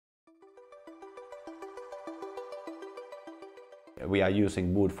We are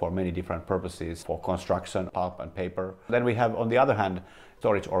using wood for many different purposes, for construction, pulp and paper. Then we have, on the other hand,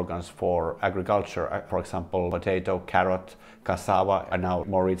 storage organs for agriculture, for example, potato, carrot, cassava, and now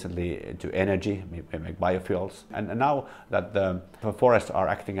more recently to energy, we make biofuels. And now that the forests are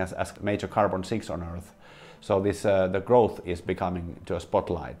acting as major carbon sinks on Earth, so this, the growth is becoming to a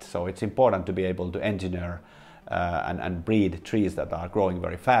spotlight. So it's important to be able to engineer and breed trees that are growing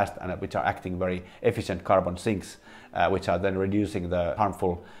very fast and which are acting very efficient carbon sinks, which are then reducing the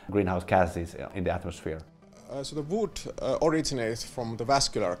harmful greenhouse gases in the atmosphere. So the wood originates from the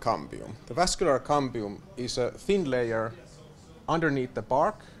vascular cambium. The vascular cambium is a thin layer underneath the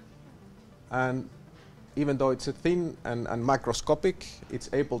bark, and even though it's a thin and microscopic, it's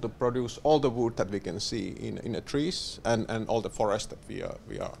able to produce all the wood that we can see in the trees and all the forest that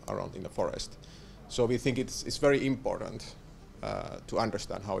we are around in the forest. So we think it's very important to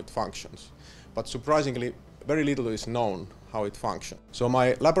understand how it functions. But surprisingly, very little is known how it functions. So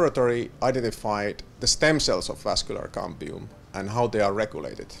my laboratory identified the stem cells of vascular cambium and how they are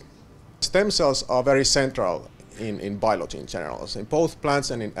regulated. Stem cells are very central in biology in general. So in both plants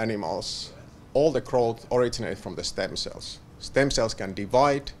and in animals, all the growth originates from the stem cells. Stem cells can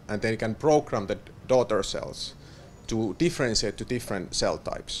divide and they can program the daughter cells to differentiate to different cell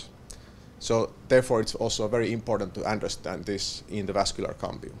types. So therefore it's also very important to understand this in the vascular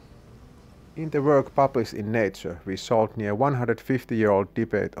cambium. In the work published in Nature, we solved near 150-year-old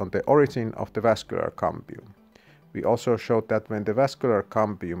debate on the origin of the vascular cambium. We also showed that when the vascular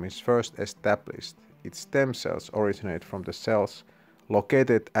cambium is first established, its stem cells originate from the cells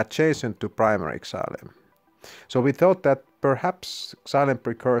located adjacent to primary xylem. So we thought that perhaps xylem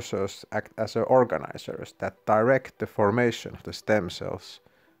precursors act as organizers that direct the formation of the stem cells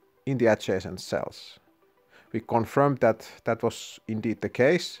in the adjacent cells. We confirmed that that was indeed the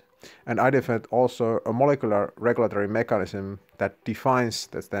case, and identified also a molecular regulatory mechanism that defines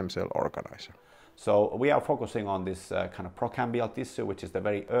the stem cell organizer. So we are focusing on this kind of procambial tissue, which is the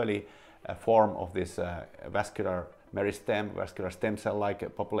very early form of this vascular meristem, vascular stem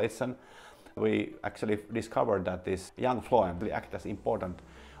cell-like population. We actually discovered that this young phloem act as important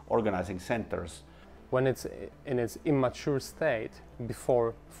organizing centers. When it's in its immature state,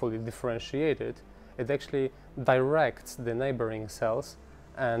 before fully differentiated, it actually directs the neighboring cells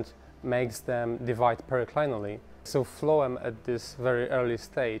and makes them divide periclinally. So phloem at this very early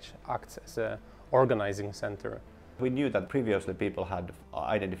stage acts as an organizing center. We knew that previously people had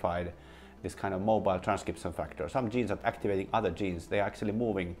identified this kind of mobile transcription factor. Some genes are activating other genes. They are actually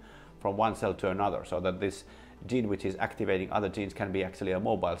moving from one cell to another, so that this gene which is activating other genes can be actually a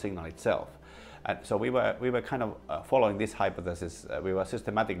mobile signal itself. And so we were kind of following this hypothesis. We were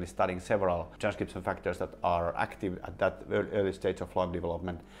systematically studying several transcription factors that are active at that early stage of phloem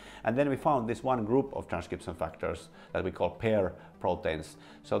development. And then we found this one group of transcription factors that we call pair proteins.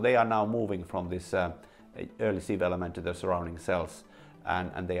 So they are now moving from this early sieve element to the surrounding cells,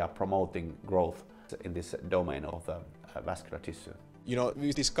 and they are promoting growth in this domain of the vascular tissue. You know,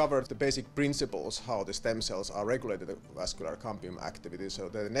 we discovered the basic principles how the stem cells are regulated the vascular cambium activity. So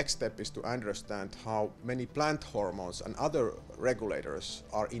the next step is to understand how many plant hormones and other regulators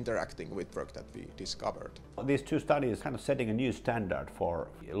are interacting with work that we discovered. These two studies kind of setting a new standard for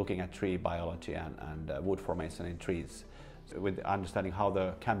looking at tree biology and wood formation in trees, with understanding how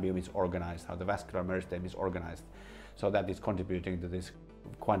the cambium is organized, how the vascular meristem is organized. So that is contributing to this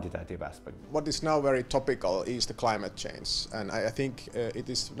quantitative aspect. What is now very topical is the climate change, and I think it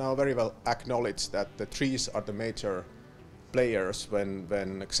is now very well acknowledged that the trees are the major players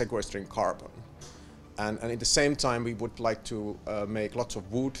when sequestering carbon. And at the same time we would like to make lots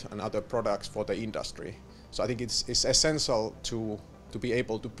of wood and other products for the industry. So I think it's essential to be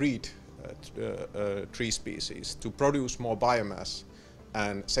able to breed tree species, to produce more biomass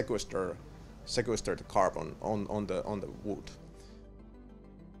and sequester the carbon on the wood.